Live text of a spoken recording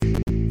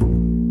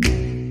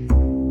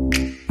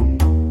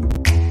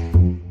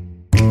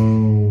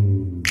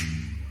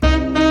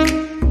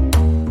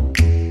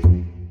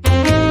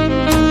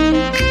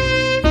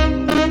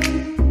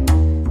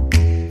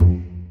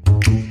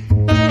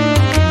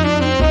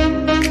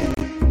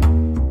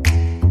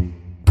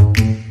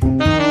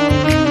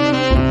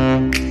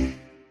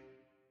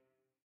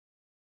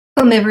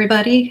Welcome,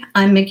 everybody.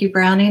 I'm Micki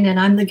Browning, and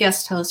I'm the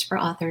guest host for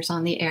Authors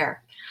on the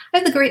Air. I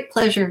have the great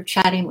pleasure of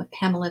chatting with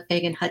Pamela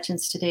Fagan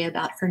Hutchins today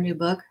about her new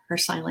book, Her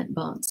Silent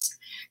Bones.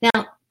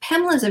 Now,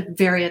 Pamela is a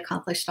very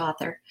accomplished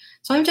author,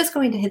 so I'm just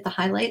going to hit the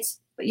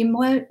highlights, but you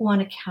might want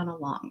to count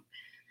along.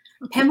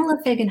 Pamela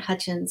Fagan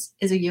Hutchins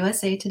is a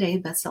USA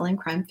Today bestselling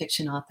crime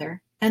fiction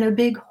author and a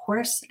big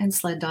horse and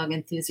sled dog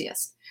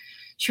enthusiast.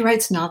 She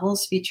writes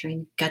novels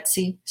featuring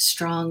gutsy,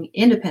 strong,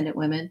 independent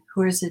women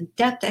who are as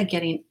adept at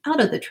getting out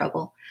of the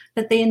trouble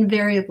that they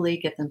invariably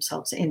get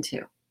themselves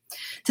into.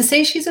 To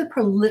say she's a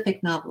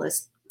prolific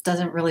novelist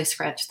doesn't really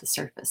scratch the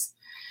surface.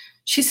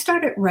 She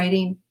started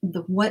writing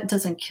the What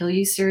Doesn't Kill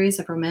You series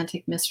of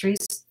romantic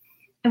mysteries,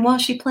 and while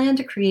she planned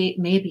to create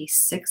maybe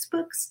 6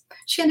 books,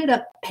 she ended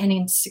up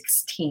penning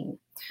 16,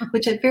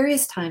 which at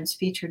various times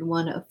featured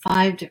one of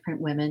 5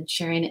 different women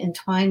sharing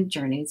entwined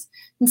journeys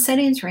in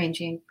settings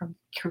ranging from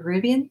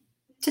Caribbean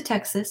to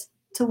Texas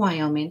to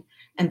Wyoming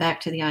and back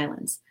to the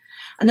islands.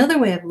 Another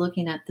way of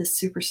looking at this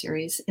super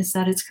series is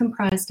that it's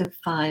comprised of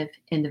 5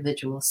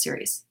 individual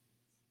series.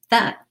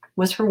 That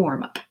was her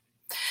warm-up.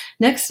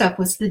 Next up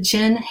was the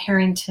Jen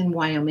Harrington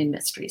Wyoming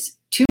Mysteries.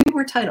 2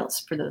 more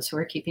titles for those who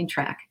are keeping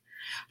track,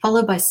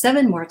 followed by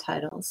 7 more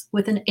titles,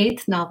 with an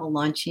 8th novel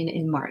launching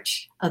in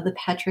March of the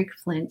Patrick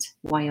Flint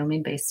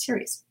Wyoming-based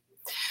series.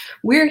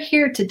 We're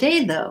here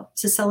today, though,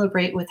 to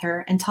celebrate with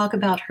her and talk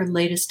about her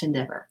latest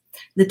endeavor,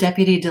 the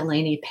Deputy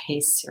Delaney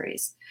Pace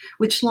series,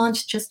 which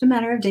launched just a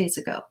matter of days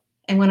ago.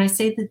 And when I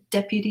say the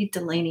Deputy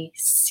Delaney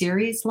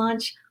series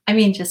launch, I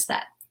mean just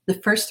that. The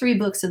first 3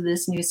 books of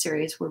this new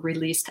series were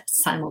released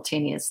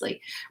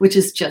simultaneously, which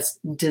is just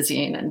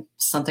dizzying and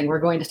something we're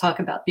going to talk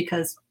about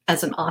because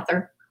as an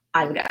author,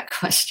 I've got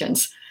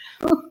questions.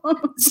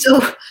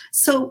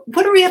 So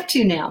what are we up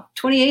to now?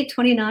 28,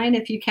 29,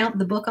 if you count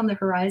the book on the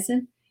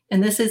horizon?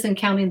 And this isn't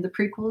counting the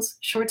prequels,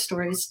 short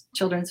stories,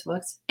 children's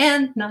books,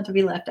 and not to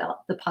be left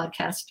out, the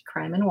podcast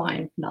Crime and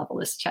Wine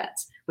Novelist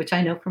Chats, which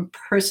I know from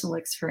personal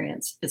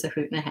experience is a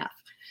hoot and a half.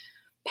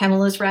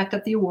 Pamela's racked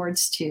up the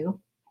awards too.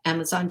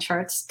 Amazon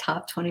Charts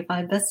Top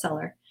 25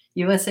 bestseller,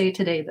 USA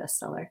Today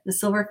bestseller, the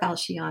Silver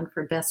Falchion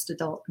for Best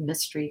Adult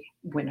Mystery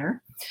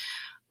winner.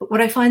 But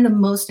what I find the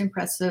most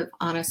impressive,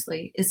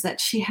 honestly, is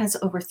that she has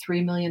over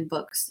 3 million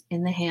books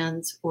in the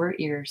hands or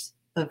ears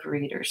of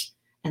readers.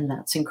 And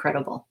that's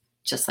incredible,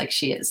 just like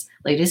she is.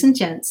 Ladies and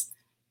gents,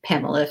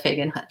 Pamela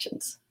Fagan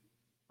Hutchins.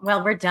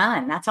 Well, we're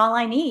done. That's all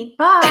I need.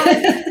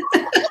 Bye.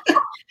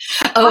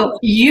 Oh,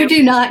 you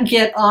do not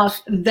get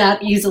off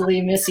that easily,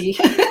 Missy.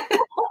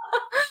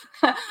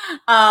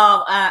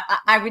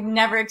 I would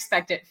never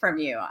expect it from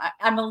you.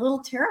 I'm a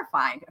little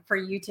terrified for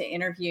you to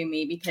interview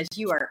me because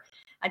you are,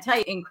 I tell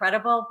you,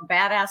 incredible,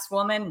 badass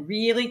woman,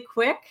 really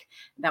quick.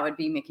 That would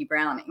be Micki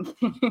Browning.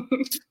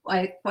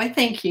 Why,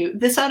 thank you.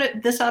 This ought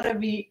to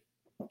be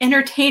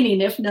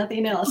entertaining, if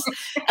nothing else,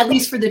 at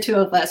least for the 2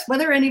 of us.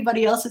 Whether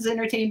anybody else is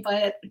entertained by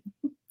it,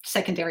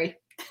 secondary.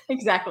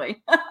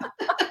 Exactly.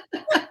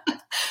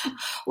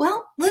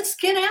 Well, let's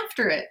get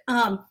after it.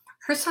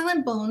 Her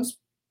Silent Bones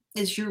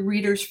is your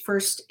reader's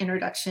first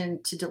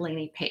introduction to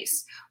Delaney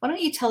Pace. Why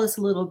don't you tell us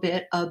a little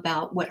bit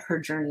about what her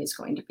journey is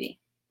going to be?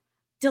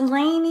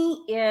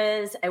 Delaney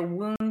is a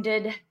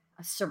wounded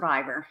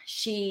survivor.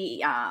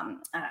 She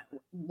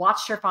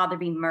watched her father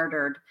be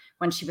murdered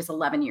when she was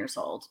 11 years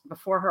old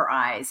before her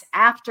eyes.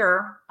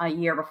 After a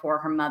year before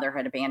her mother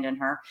had abandoned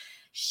her,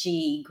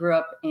 she grew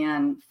up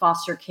in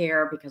foster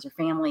care because her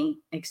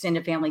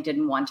extended family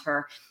didn't want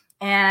her.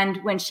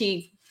 And when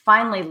she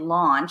finally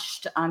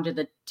launched under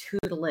the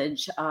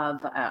tutelage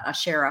of a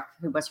sheriff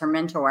who was her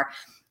mentor,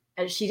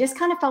 she just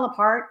kind of fell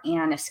apart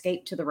and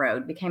escaped to the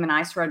road, became an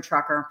ice road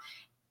trucker,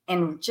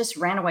 and just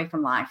ran away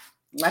from life.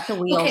 Let the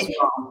wheels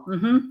roll.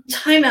 Mm-hmm.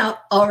 Time out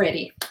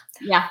already.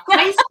 Yeah.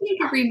 I seem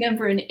to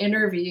remember an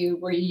interview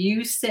where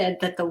you said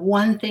that the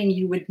one thing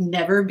you would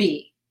never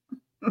be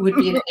would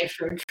be an ice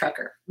road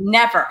trucker.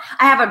 Never.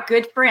 I have a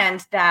good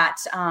friend that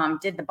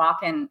did the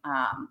Bakken,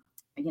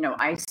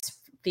 ice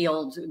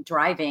field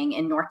driving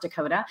in North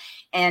Dakota.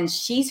 And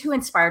she's who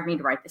inspired me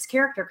to write this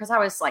character because I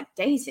was like,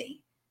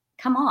 Daisy,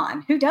 come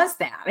on, who does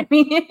that? I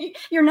mean,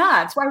 you're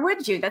nuts. Why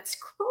would you? That's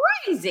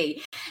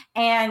crazy.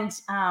 And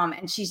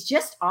she's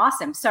just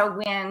awesome. So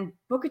when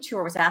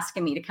Bookouture was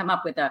asking me to come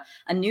up with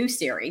a new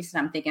series,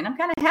 and I'm thinking, I'm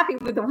kind of happy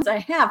with the ones I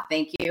have,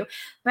 thank you.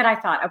 But I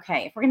thought,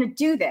 okay, if we're going to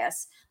do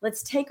this,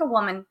 let's take a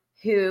woman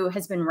who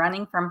has been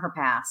running from her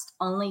past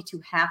only to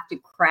have to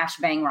crash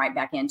bang right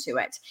back into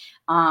it,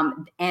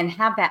 and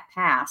have that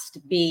past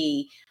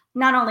be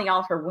not only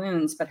all her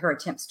wounds, but her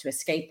attempts to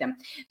escape them.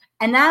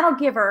 And that'll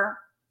give her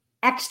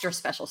extra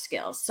special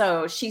skills.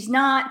 So she's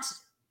not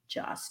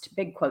just,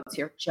 big quotes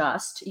here,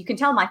 just. You can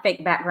tell my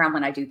fake background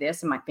when I do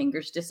this and my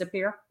fingers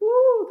disappear.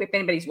 Woo, if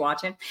anybody's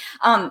watching.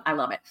 I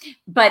love it.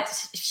 But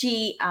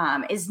she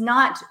is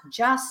not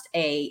just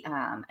a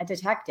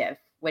detective,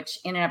 which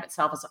in and of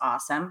itself is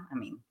awesome. I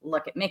mean,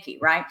 look at Micki,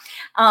 right?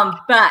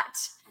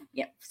 But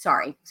yeah,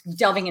 sorry,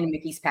 delving into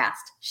Micki's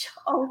past.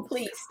 Oh,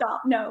 please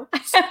stop. No.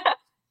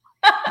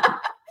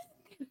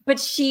 But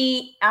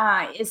she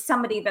is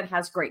somebody that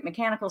has great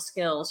mechanical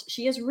skills.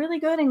 She is really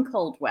good in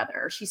cold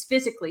weather. She's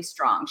physically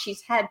strong.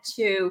 She's had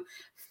to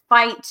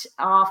fight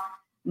off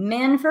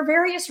men for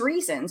various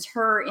reasons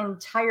her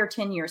entire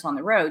 10 years on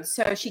the road.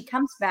 So she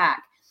comes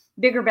back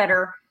bigger,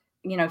 better,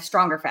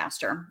 stronger,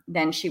 faster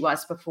than she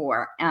was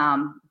before,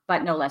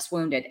 but no less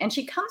wounded. And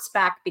she comes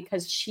back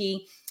because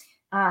she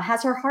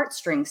has her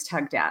heartstrings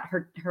tugged at.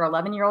 Her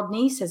 11-year-old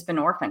niece has been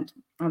orphaned,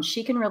 and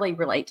she can really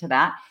relate to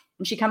that.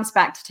 And she comes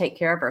back to take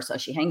care of her. So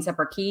she hangs up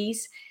her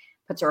keys,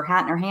 puts her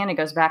hat in her hand, and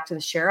goes back to the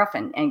sheriff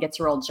and gets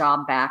her old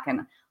job back.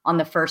 And on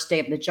the first day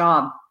of the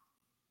job,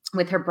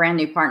 with her brand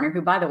new partner,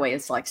 who, by the way,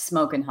 is like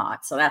smoking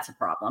hot. So that's a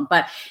problem.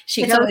 But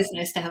it's always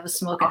nice to have a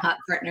smoking hot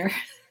partner.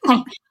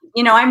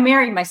 I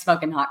married my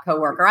smoking hot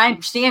coworker. I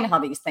understand how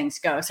these things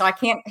go, so I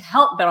can't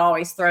help but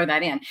always throw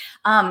that in.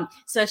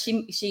 So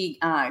she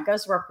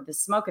goes to work with this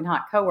smoking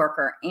hot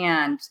coworker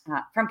and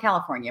from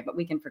California, but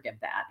we can forgive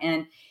that.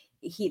 And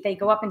they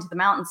go up into the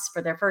mountains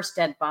for their first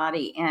dead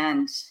body,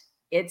 and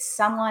it's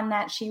someone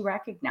that she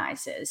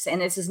recognizes.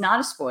 And this is not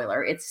a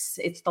spoiler. It's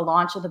the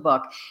launch of the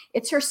book.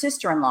 It's her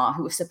sister-in-law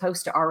who was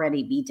supposed to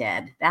already be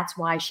dead. That's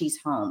why she's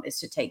home, is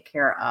to take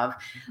care of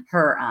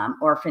her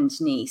orphaned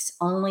niece,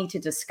 only to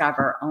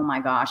discover, oh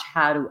my gosh,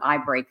 how do I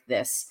break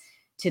this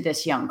to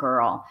this young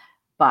girl?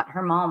 But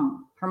her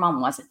mom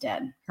wasn't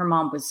dead. Her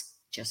mom was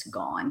just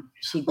gone.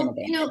 She'd been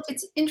abandoned.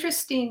 It's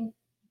interesting,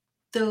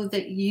 though,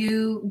 that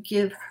you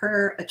give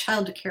her a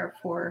child to care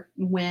for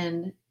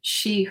when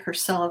she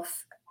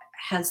herself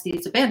has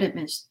these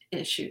abandonment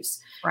issues.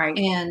 Right.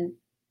 And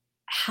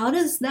how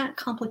does that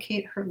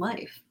complicate her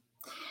life?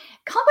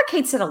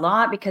 Complicates it a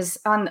lot because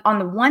on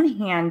the one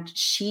hand,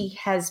 she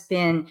has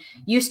been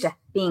used to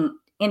being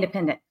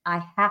independent.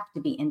 I have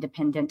to be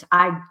independent.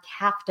 I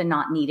have to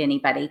not need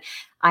anybody.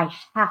 I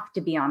have to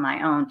be on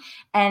my own.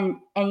 And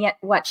yet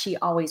what she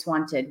always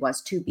wanted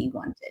was to be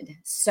wanted.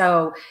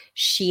 So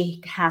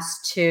she has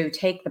to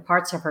take the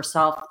parts of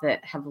herself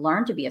that have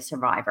learned to be a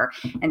survivor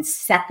and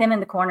set them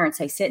in the corner and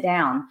say, sit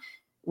down.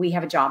 We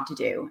have a job to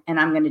do, and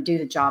I'm going to do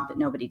the job that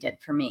nobody did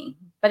for me.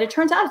 But it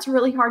turns out it's a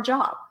really hard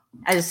job,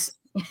 as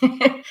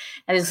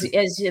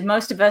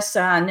most of us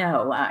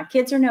know.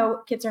 Kids are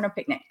no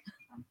picnic.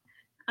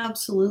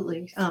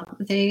 Absolutely.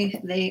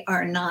 They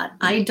are not.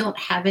 I don't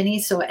have any.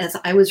 So as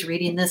I was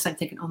reading this, I'm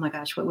thinking, oh my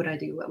gosh, what would I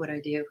do? What would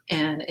I do?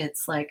 And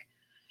it's like,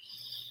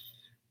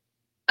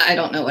 I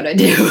don't know what I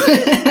do.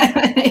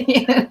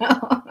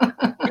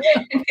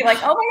 And be like,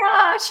 oh my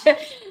gosh.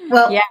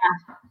 Well, yeah.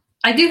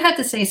 I do have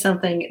to say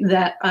something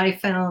that I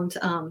found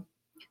not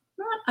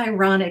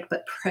ironic,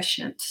 but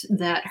prescient,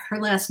 that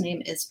her last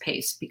name is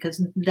Pace,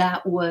 because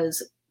that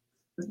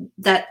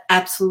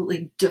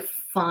absolutely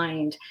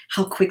defined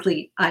how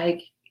quickly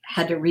I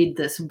had to read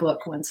this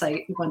book once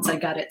I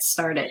got it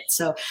started.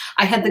 So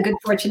I had the good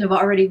fortune of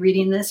already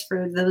reading this.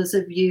 For those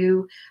of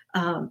you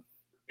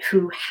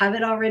who have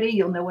it already,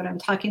 you'll know what I'm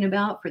talking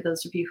about. For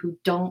those of you who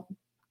don't,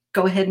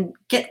 go ahead and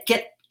get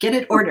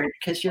it ordered,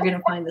 because you're going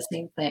to find the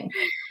same thing.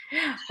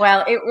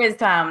 Well, it was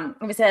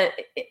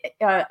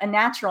a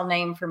natural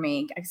name for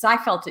me, because I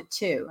felt it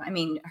too. I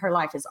mean, her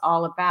life is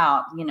all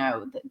about,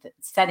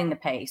 setting the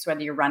pace,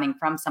 whether you're running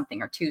from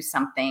something or to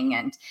something.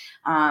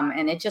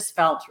 And it just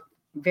felt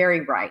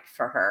very right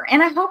for her.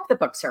 And I hope the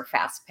books are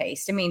fast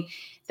paced. I mean,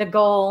 the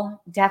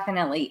goal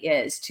definitely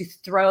is to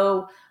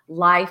throw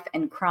life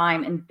and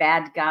crime and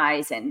bad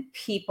guys and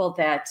people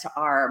that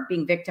are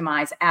being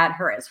victimized at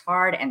her as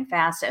hard and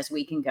fast as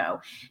we can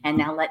go. And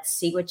now let's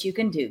see what you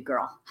can do,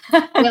 girl.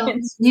 Well,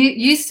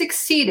 you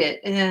succeeded,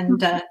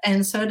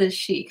 and so does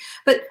she.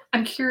 But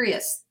I'm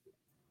curious.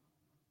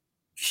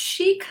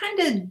 She kind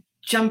of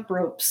jump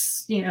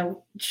ropes,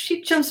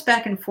 she jumps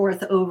back and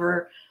forth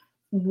over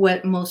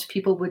what most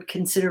people would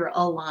consider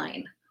a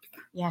line.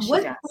 Yeah, she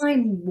what does.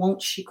 line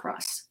won't she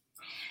cross?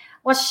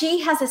 Well, she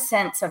has a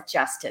sense of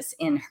justice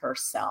in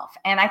herself.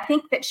 And I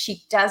think that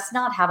she does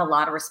not have a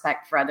lot of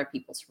respect for other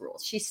people's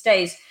rules. She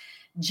stays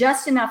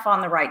just enough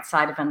on the right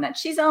side of them that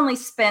she's only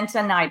spent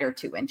a night or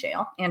two in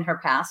jail in her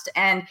past.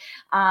 And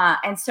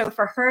so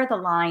for her, the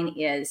line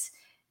is,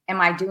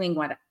 am I doing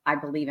what I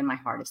believe in my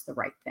heart is the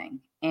right thing?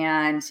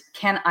 And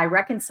can I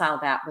reconcile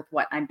that with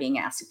what I'm being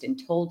asked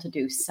and told to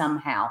do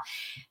somehow?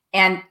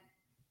 And,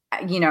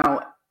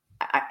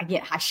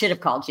 I should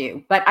have called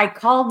you, but I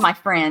called my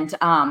friend,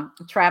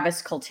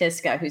 Travis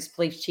Koltiska, who's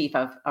police chief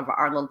of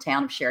our little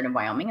town of Sheridan,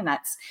 Wyoming. And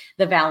that's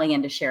the valley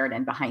into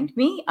Sheridan behind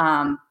me,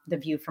 the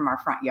view from our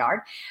front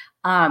yard.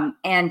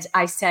 And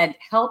I said,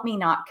 help me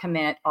not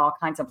commit all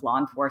kinds of law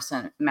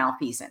enforcement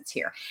malfeasance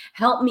here.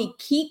 Help me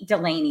keep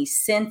Delaney's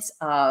sense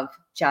of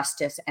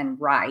justice and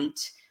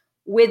right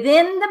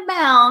within the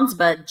bounds,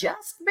 but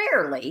just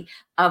barely,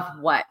 of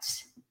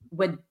what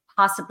would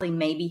possibly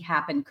maybe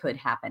happen, could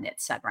happen,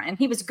 etc. And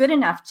he was good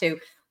enough to,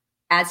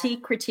 as he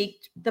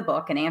critiqued the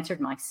book and answered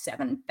my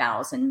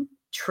 7,000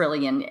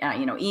 trillion,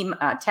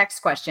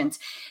 text questions,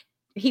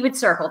 he would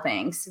circle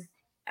things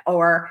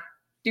or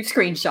do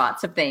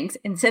screenshots of things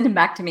and send them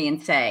back to me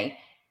and say,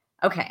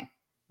 okay,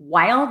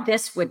 while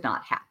this would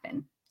not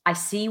happen, I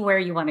see where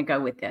you want to go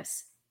with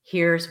this.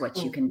 here's what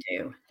you can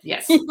do.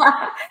 Yes.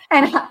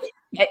 And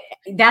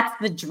that's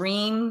the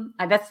dream.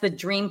 That's the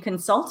dream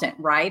consultant,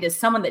 right? Is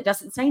someone that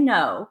doesn't say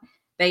no.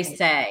 They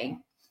say,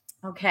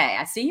 okay,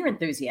 I see your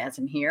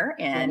enthusiasm here,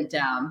 and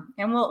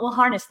we'll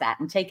harness that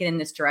and take it in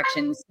this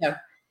direction. So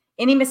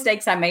any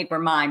mistakes I made were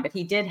mine, but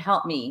he did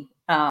help me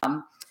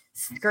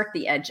skirt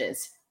the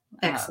edges.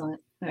 Excellent.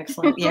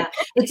 Yeah.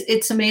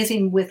 It's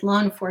amazing with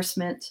law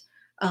enforcement.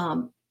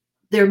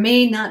 There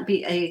may not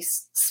be a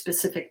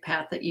specific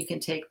path that you can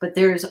take, but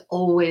there's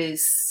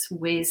always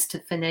ways to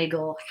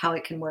finagle how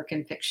it can work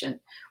in fiction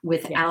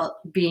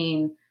without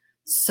being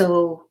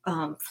so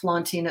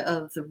flaunting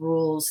of the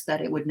rules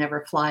that it would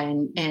never fly.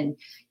 And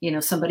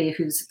somebody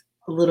who's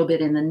a little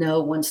bit in the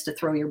know wants to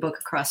throw your book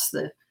across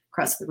the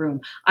room.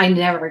 I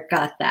never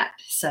got that.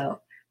 So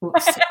well,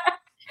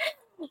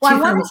 I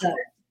wanted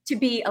to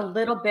be a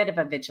little bit of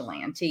a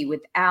vigilante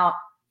without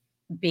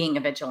being a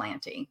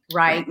vigilante,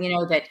 right?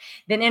 That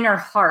in her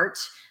heart,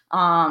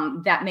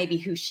 that may be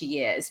who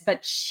she is,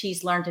 but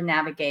she's learned to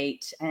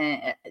navigate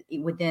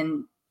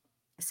within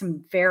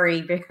some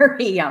very,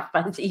 very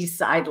fuzzy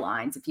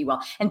sidelines, if you will.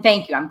 And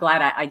thank you. I'm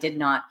glad I did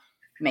not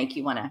make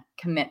you want to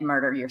commit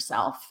murder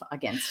yourself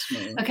against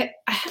me. Okay.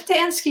 I have to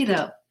ask you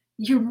though,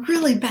 you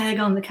really bag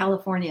on the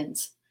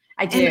Californians.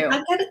 I do. And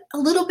I've got a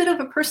little bit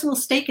of a personal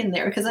stake in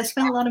there because I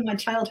spent a lot of my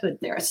childhood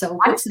there. So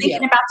I was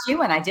thinking about you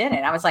when I did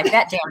it. I was like,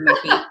 that damn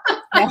Micki.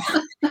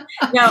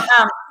 No,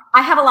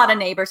 I have a lot of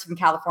neighbors from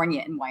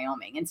California and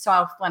Wyoming. And so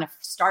I want to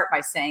start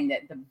by saying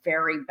that the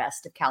very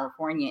best of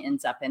California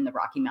ends up in the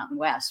Rocky Mountain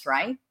West,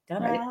 right?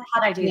 Right.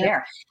 How'd I do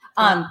there?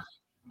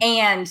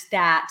 And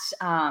that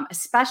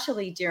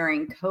especially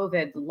during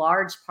COVID,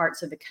 large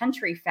parts of the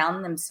country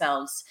found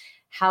themselves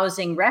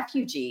housing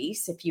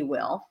refugees, if you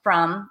will,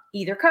 from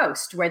either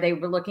coast where they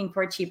were looking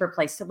for a cheaper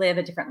place to live,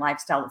 a different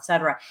lifestyle, et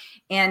cetera.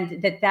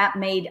 And that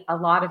made a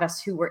lot of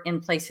us who were in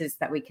places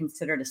that we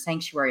considered a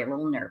sanctuary a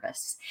little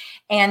nervous.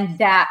 And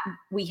that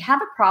we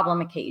have a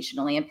problem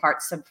occasionally in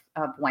parts of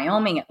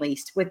Wyoming, at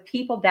least, with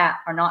people that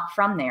are not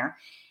from there.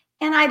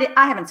 And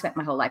I haven't spent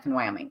my whole life in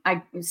Wyoming.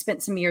 I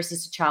spent some years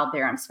as a child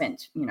there. I've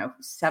spent,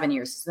 7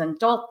 years as an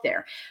adult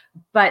there.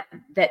 But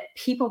that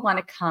people want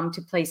to come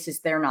to places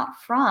they're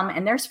not from,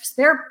 and their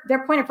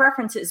point of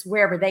reference is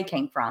wherever they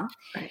came from.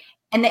 Right.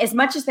 And as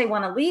much as they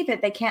want to leave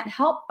it, they can't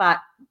help but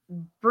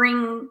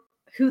bring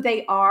who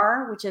they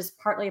are, which is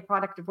partly a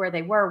product of where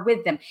they were,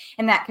 with them,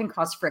 and that can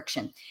cause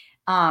friction.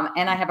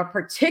 And I have a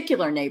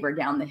particular neighbor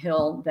down the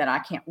hill that I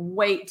can't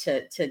wait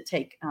to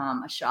take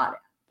a shot at,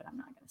 but I'm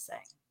not going to say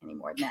any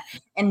more than that.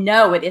 And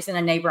no, it isn't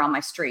a neighbor on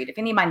my street. If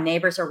any of my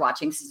neighbors are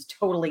watching, this is a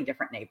totally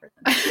different neighbor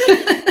than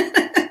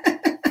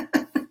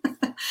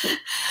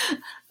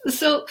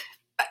So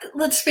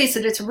let's face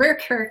it, it's a rare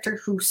character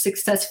who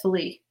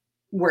successfully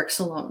works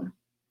alone.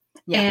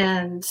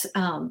 Yeah.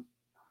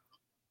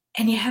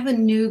 And you have a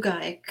new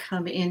guy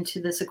come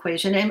into this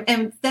equation.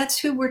 And that's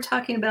who we're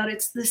talking about.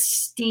 It's the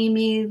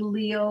steamy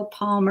Leo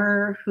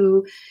Palmer,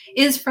 who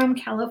is from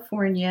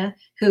California,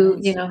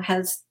 who,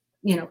 has,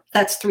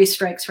 that's 3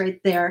 strikes right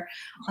there.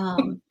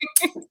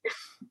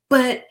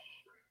 But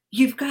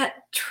you've got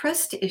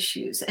trust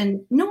issues,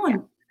 and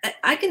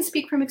I can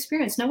speak from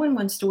experience. No one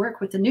wants to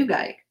work with the new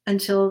guy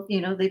until,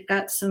 they've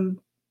got some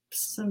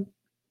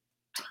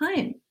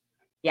time.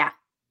 Yeah.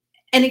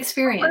 And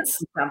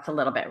experience. That's a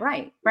little bit.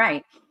 Right.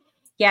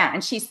 Yeah.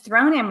 And she's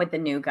thrown in with the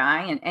new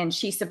guy, and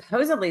she's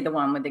supposedly the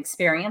one with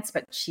experience,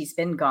 but she's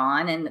been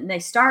gone. And they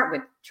start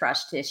with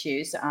trust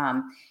issues.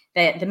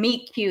 The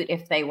meet cute,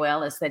 if they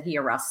will, is that he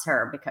arrests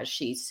her because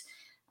she's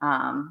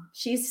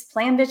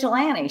playing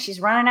vigilante.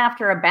 She's running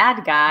after a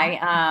bad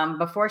guy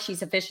before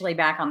she's officially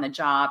back on the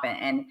job,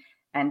 and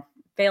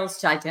fails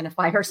to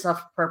identify herself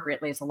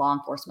appropriately as a law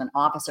enforcement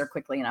officer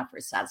quickly enough for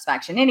his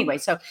satisfaction. Anyway,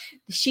 so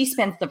she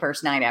spends the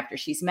first night after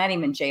she's met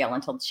him in jail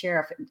until the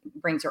sheriff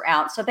brings her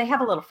out. So they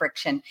have a little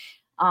friction.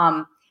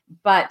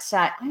 But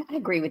I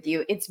agree with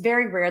you. It's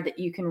very rare that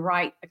you can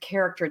write a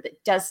character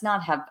that does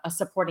not have a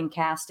supporting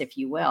cast, if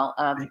you will,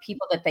 of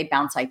people that they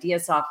bounce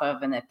ideas off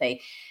of, and that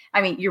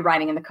you're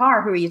riding in the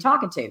car. Who are you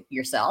talking to?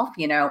 Yourself.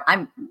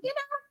 I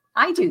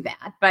do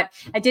that, but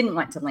I didn't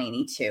want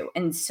Delaney to.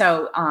 And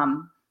so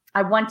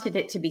I wanted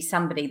it to be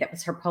somebody that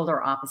was her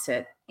polar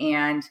opposite,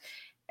 and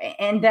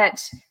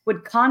that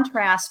would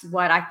contrast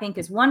what I think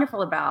is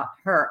wonderful about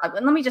her.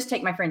 Let me just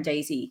take my friend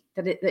Daisy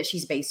that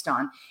she's based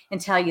on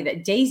and tell you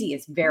that Daisy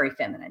is very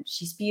feminine.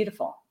 She's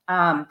beautiful.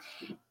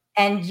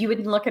 And you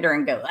wouldn't look at her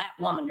and go, that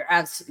woman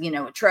drives,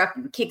 a truck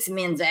and kicks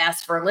men's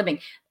ass for a living.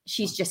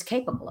 She's just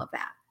capable of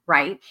that.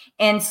 Right.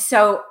 And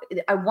so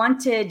I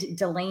wanted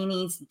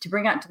to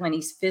bring out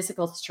Delaney's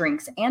physical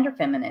strengths and her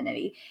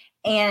femininity,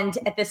 and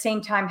at the same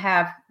time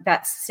have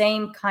that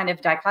same kind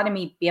of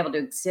dichotomy be able to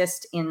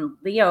exist in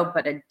Leo,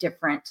 but a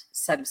different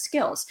set of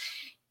skills.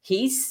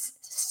 He's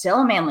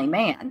still a manly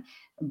man,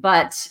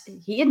 But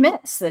he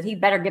admits that he'd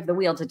better give the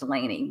wheel to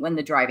Delaney when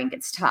the driving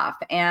gets tough.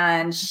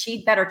 And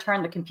she'd better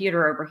turn the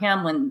computer over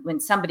him when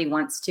somebody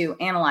wants to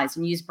analyze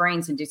and use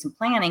brains and do some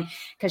planning,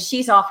 because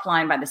she's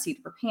offline by the seat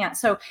of her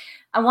pants. So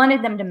I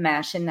wanted them to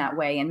mesh in that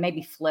way and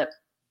maybe flip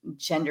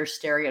gender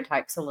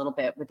stereotypes a little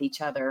bit with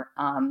each other.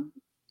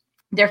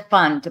 They're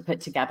fun to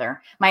put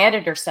together. My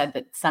editor said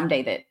that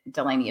someday that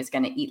Delaney is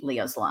going to eat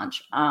Leo's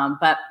lunch.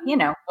 But,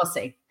 we'll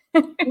see.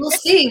 We'll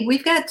see.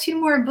 We've got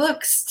 2 more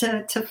books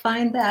to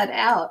find that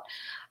out.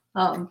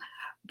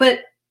 But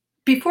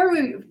before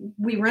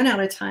we run out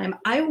of time,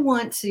 I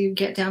want to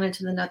get down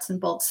into the nuts and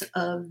bolts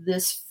of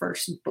this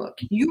first book.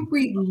 You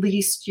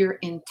released your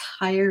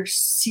entire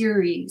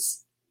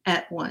series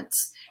at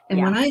once.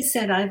 And when I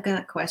said I've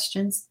got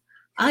questions,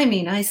 I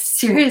mean, I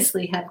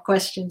seriously have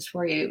questions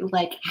for you.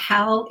 Like,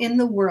 how in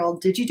the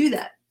world did you do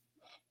that?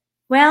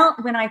 Well,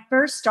 when I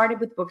first started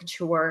with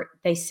Bookouture,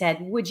 they said,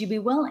 would you be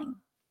willing?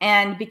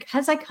 And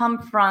because I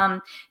come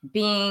from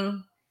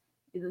being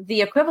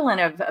the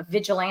equivalent of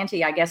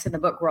vigilante, I guess, in the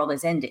book world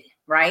is indie,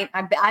 right?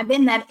 I've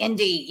been that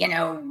indie,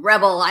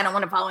 rebel. I don't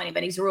want to follow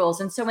anybody's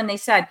rules. And so when they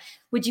said,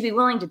 would you be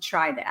willing to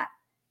try that?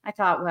 I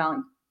thought,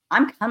 well,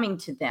 I'm coming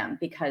to them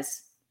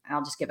because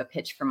I'll just give a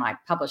pitch for my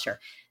publisher.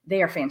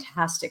 They are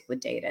fantastic with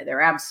data.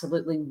 They're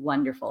absolutely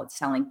wonderful at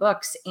selling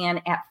books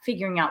and at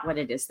figuring out what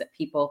it is that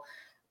people,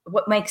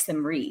 what makes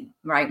them read,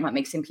 right? What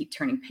makes them keep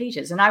turning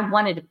pages. And I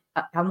wanted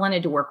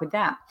to work with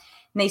that.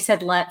 And they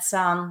said, let's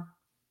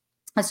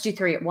do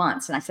 3 at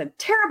once. And I said,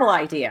 terrible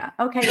idea.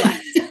 Okay.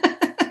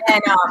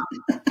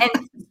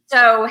 and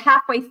so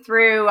halfway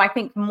through, I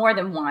think more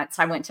than once,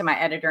 I went to my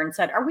editor and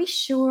said, are we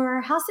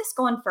sure? How's this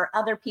going for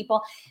other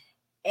people?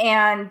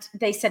 And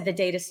they said the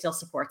data still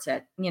supports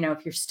it.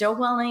 If you're still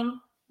willing,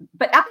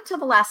 but up until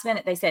the last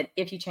minute, they said,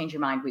 if you change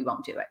your mind, we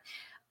won't do it.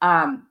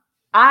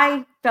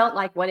 I felt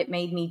like what it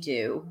made me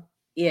do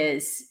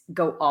is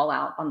go all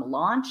out on the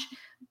launch.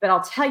 But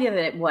I'll tell you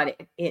that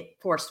what it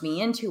forced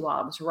me into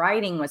while I was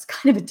writing was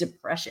kind of a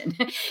depression.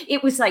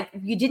 It was like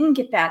you didn't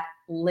get that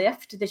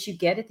lift that you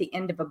get at the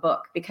end of a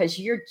book because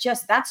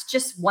that's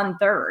just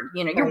 1/3.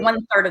 You're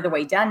 1/3 of the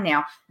way done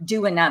now.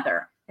 Do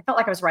another. I felt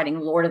like I was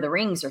writing Lord of the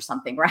Rings or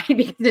something, right?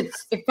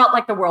 Because it felt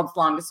like the world's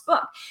longest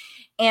book.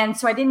 And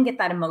so I didn't get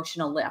that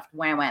emotional lift.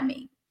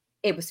 Whammy.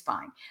 It was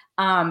fine.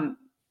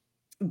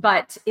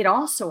 But it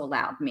also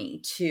allowed me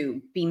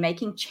to be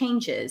making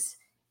changes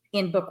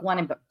in book 1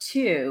 and book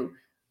 2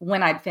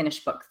 when I'd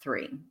finished book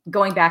 3,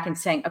 going back and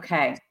saying,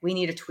 okay, we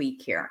need a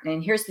tweak here.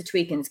 And here's the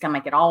tweak, and it's going to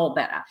make it all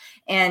better.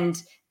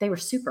 And they were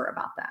super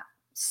about that.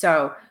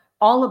 So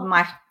all of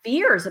my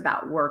fears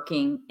about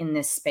working in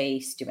this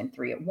space, doing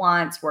 3 at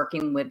once,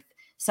 working with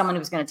someone who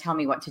was going to tell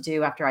me what to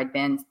do after I'd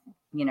been,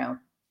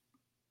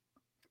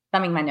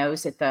 thumbing my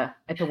nose at the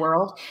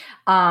world,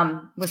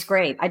 was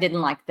great. I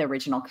didn't like the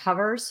original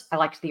covers. I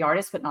liked the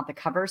artists, but not the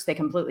covers. They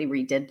completely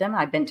redid them.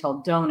 I've been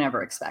told, don't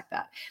ever expect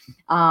that.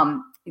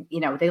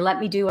 They let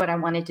me do what I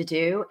wanted to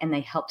do, and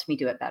they helped me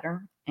do it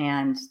better.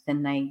 And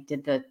then they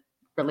did the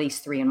release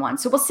 3 in 1.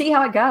 So we'll see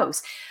how it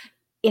goes.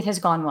 It has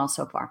gone well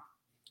so far.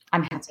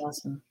 I'm happy. That's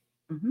awesome.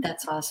 Mm-hmm.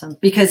 That's awesome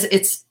because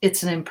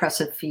it's an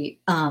impressive feat.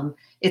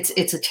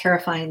 It's a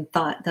terrifying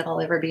thought that I'll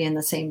ever be in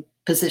the same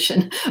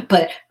position.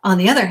 But on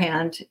the other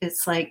hand,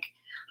 it's like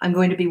I'm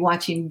going to be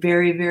watching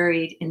very,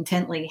 very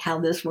intently how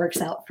this works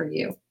out for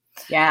you.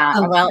 Yeah.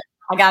 Well,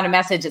 I got a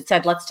message that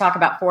said, let's talk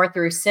about 4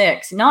 through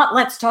 6, not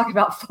let's talk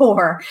about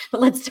 4,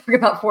 but let's talk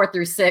about 4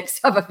 through 6.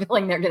 I have a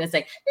feeling they're going to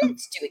say,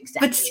 let's do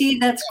exactly. But see,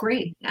 that's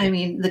great. I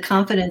mean, the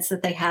confidence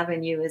that they have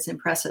in you is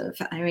impressive.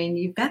 I mean,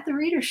 you've got the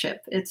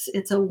readership.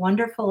 It's a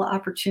wonderful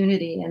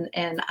opportunity.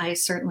 And I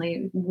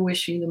certainly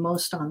wish you the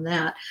most on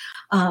that.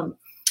 One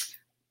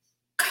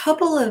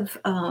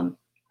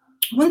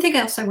thing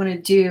else I want to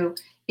do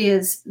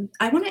is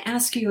I want to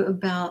ask you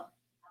about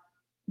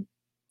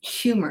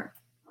humor.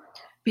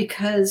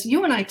 Because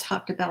you and I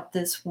talked about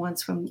this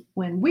once when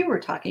we were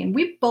talking.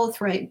 We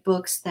both write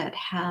books that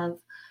have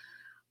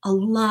a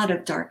lot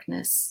of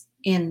darkness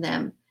in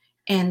them.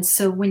 And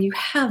so when you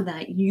have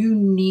that, you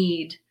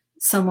need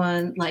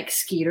someone like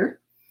Skeeter.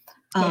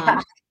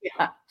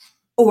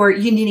 Or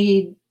you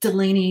need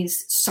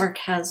Delaney's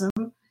sarcasm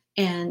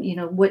and,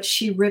 what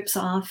she rips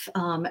off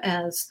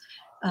as,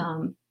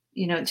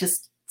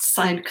 just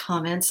side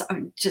comments.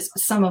 Just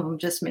some of them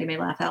just made me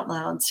laugh out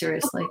loud,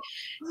 seriously.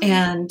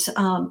 And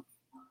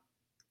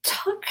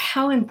talk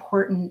how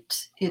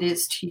important it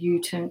is to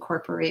you to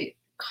incorporate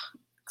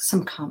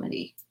some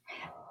comedy.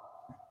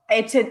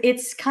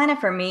 It's kind of,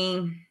 for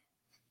me,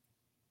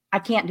 I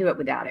can't do it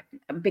without it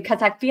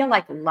because I feel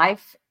like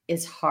life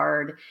is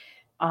hard.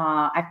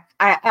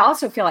 I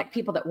also feel like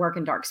people that work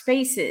in dark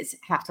spaces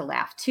have to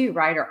laugh too,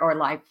 right? Or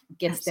life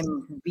gets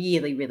them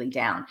really, really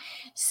down.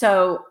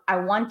 So I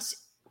want,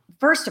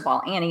 first of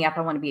all, Annie up,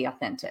 I want to be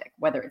authentic,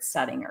 whether it's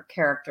setting or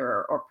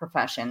character or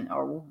profession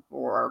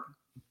or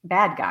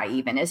bad guy,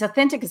 even as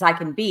authentic as I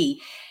can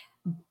be.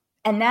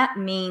 And that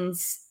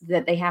means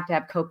that they have to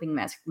have coping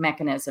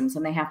mechanisms,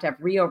 and they have to have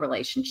real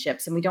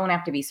relationships. And we don't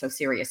have to be so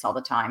serious all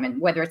the time. And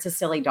whether it's a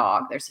silly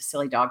dog, there's a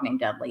silly dog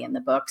named Dudley in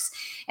the books,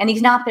 and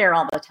he's not there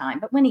all the time.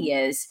 But when he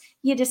is,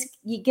 you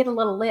get a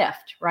little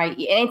lift, right?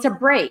 And it's a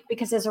break,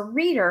 because as a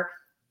reader,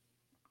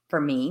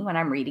 for me, when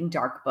I'm reading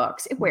dark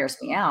books, it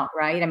wears me out,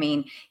 right? I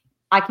mean,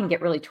 I can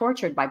get really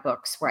tortured by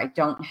books where I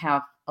don't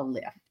have a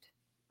lift.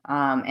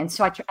 And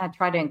so I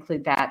try to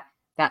include that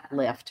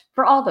lift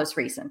for all those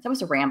reasons. That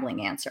was a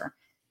rambling answer.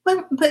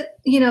 Well, but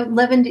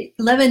levity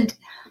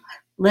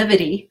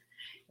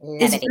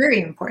is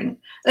very important.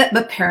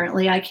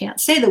 Apparently, I can't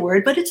say the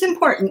word, but it's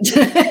important.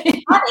 Funny,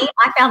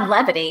 I found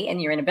levity in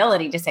your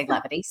inability to say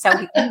levity. So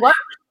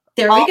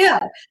there we go.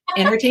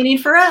 Entertaining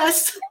for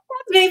us.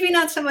 Maybe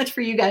not so much for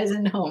you guys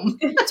in home.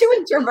 Two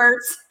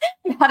introverts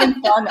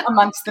having fun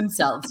amongst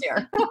themselves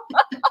here.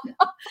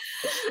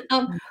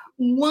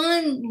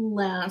 One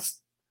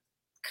last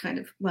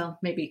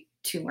maybe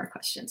two more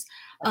questions.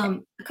 Okay.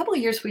 A couple of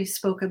years we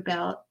spoke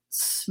about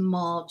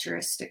small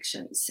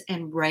jurisdictions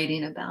and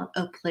writing about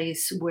a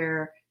place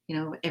where,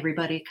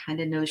 everybody kind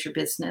of knows your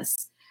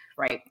business.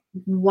 Right.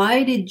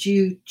 Why did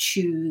you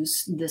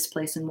choose this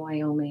place in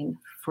Wyoming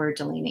for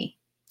Delaney?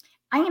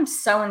 I am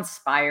so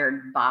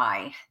inspired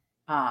by,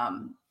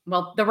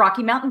 the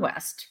Rocky Mountain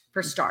West,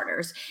 for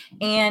starters,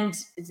 and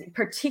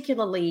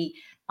particularly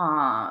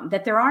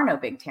that there are no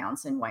big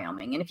towns in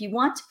Wyoming. And if you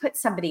want to put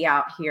somebody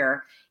out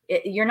here,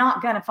 you're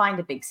not going to find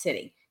a big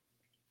city.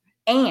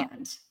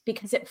 And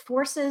because it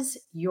forces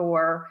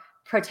your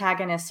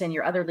protagonists and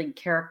your other lead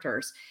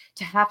characters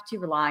to have to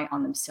rely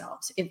on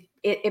themselves.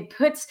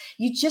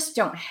 You just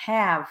don't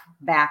have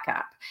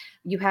backup.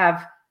 You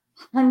have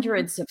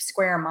hundreds of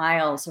square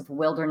miles of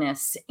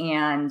wilderness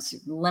and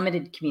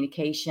limited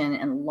communication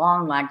and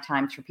long lag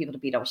times for people to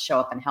be able to show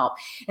up and help.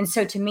 And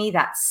so to me,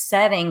 that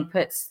setting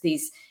puts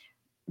these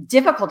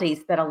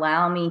difficulties that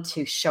allow me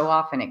to show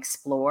off and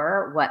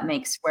explore what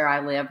makes where I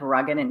live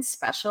rugged and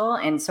special.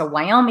 And so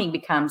Wyoming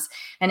becomes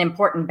an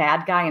important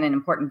bad guy and an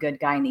important good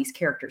guy in these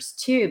characters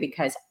too,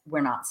 because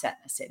we're not set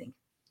in a city.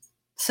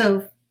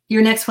 So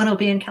your next one will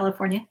be in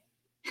California?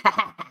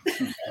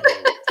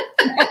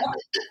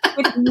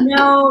 with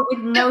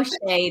no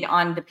shade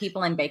on the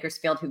people in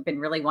Bakersfield who've been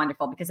really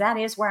wonderful, because that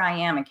is where I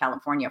am in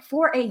California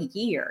for a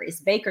year, is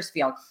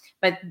Bakersfield.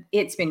 But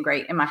it's been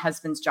great. And my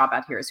husband's job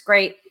out here is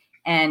great.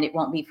 And it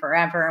won't be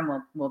forever, and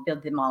we'll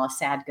bid them all a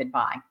sad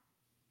goodbye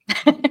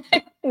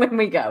when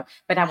we go.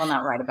 But I will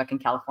not write a book in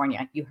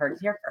California. You heard it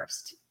here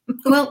first.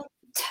 Well,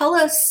 tell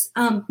us.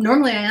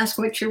 Normally, I ask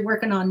what you're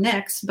working on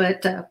next,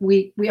 but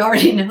we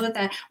already know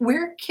that.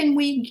 Where can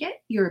we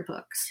get your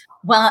books?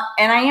 Well,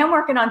 and I am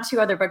working on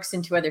 2 other books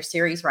and 2 other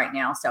series right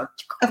now. So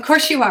of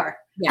course you are.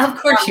 Yeah,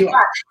 of course you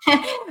are.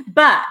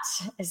 But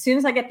as soon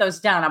as I get those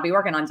done, I'll be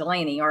working on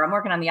Delaney, or I'm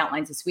working on the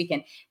outlines this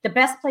weekend. The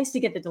best place to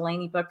get the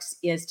Delaney books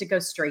is to go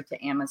straight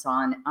to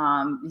Amazon.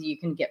 You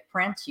can get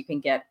print, you can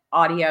get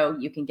audio,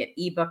 you can get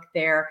ebook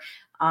there.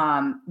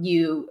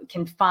 You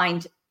can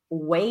find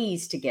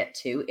ways to get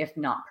to, if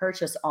not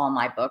purchase, all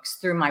my books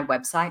through my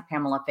website,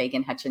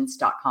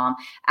 PamelaFaganHutchins.com.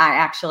 I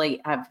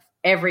actually have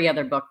every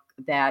other book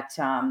that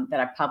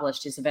I've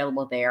published is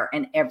available there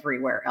and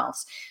everywhere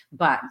else.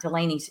 But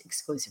Delaney's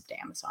exclusive to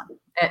Amazon,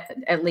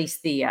 at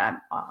least the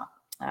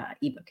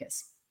ebook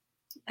is.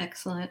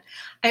 Excellent.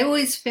 I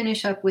always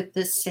finish up with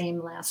this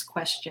same last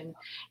question,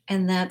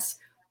 and that's,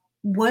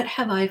 what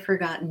have I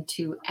forgotten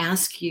to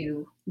ask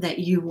you that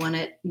you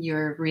wanted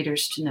your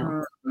readers to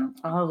know?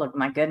 Oh, look,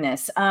 my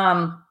goodness.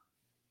 I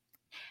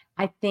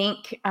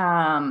think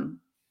that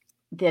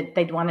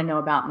they'd want to know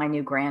about my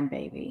new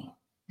grandbaby.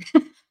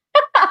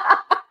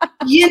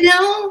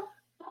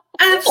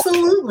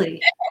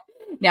 Absolutely.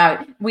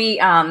 Now, we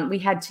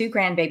had 2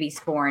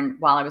 grandbabies born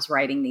while I was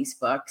writing these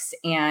books,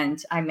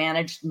 and I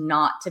managed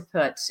not to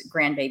put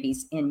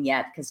grandbabies in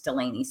yet because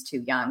Delaney's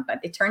too young, but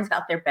it turns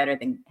out they're better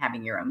than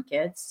having your own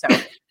kids. So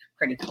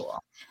pretty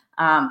cool.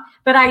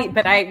 But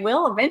I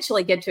will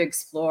eventually get to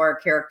explore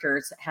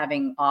characters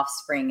having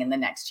offspring in the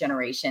next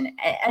generation.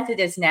 As it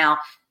is now,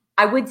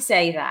 I would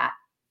say that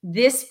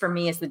this, for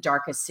me, is the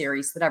darkest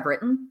series that I've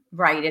written,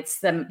 right?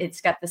 It's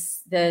got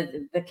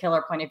the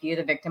killer point of view,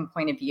 the victim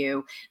point of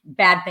view.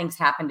 Bad things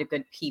happen to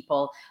good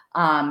people.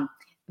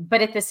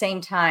 But at the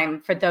same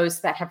time, for those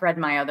that have read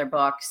my other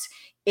books,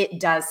 it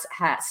does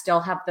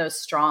still have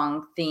those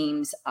strong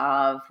themes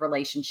of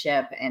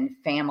relationship and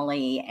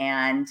family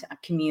and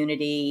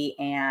community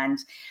and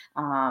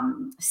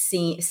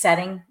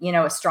setting,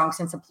 a strong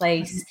sense of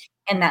place.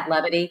 And that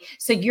levity.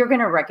 So you're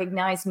going to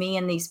recognize me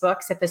in these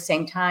books at the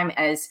same time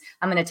as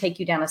I'm going to take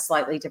you down a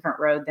slightly different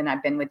road than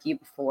I've been with you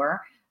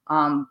before.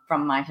 From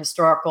my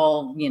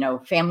historical,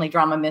 family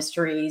drama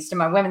mysteries to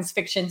my women's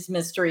fictions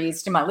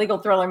mysteries to my legal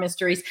thriller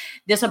mysteries.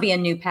 This will be a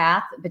new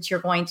path, but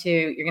you're going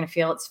to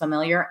feel it's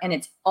familiar, and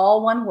it's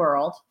all one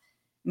world.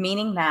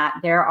 meaning that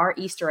there are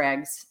Easter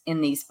eggs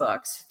in these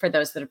books for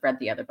those that have read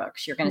the other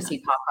books. You're going to see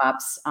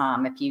pop-ups.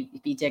 If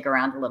you dig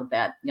around a little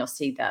bit, you'll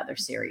see the other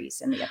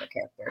series and the other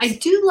characters. I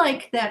do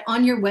like that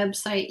on your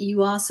website,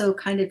 you also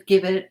kind of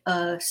give it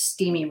a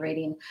steamy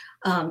rating.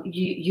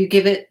 You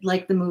give it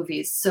like the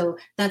movies. So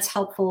that's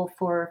helpful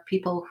for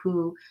people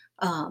who,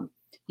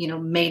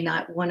 may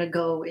not want to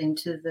go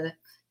into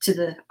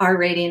the R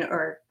rating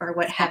or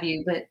what have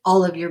you, but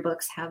all of your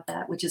books have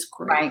that, which is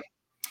great. Right.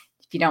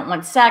 If you don't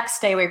want sex,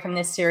 stay away from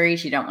this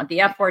series. You don't want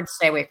the F word,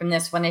 stay away from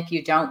this one. If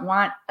you don't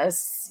want a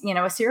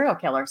serial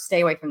killer,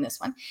 stay away from this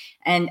one.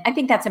 And I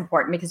think that's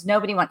important because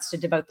nobody wants to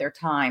devote their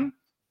time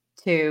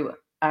to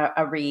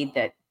a read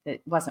that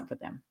wasn't for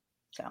them.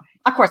 So,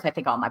 of course, I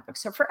think all my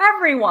books are for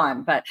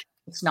everyone, but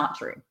it's not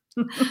true.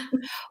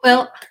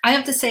 Well, I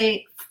have to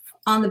say,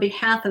 on the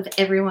behalf of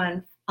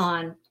everyone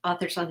on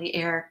Authors on the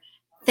Air,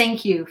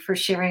 thank you for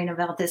sharing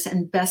about this,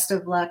 and best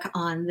of luck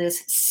on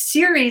this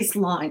series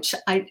launch.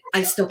 I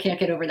still can't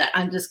get over that.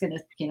 I'm just going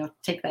to,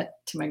 take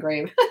that to my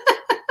grave.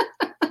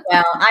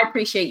 Well, I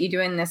appreciate you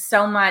doing this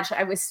so much.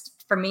 It was,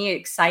 for me,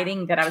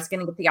 exciting that I was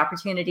going to get the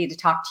opportunity to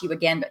talk to you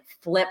again, but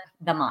flip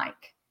the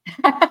mic.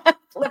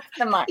 Flip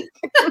the mic.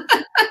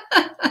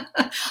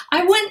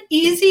 I went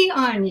easy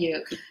on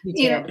you. You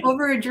did.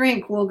 Over a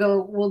drink, we'll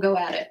go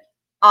at it.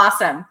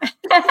 Awesome.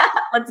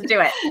 Let's do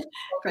it.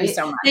 Great. Thank you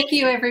so much. Thank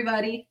you,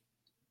 everybody.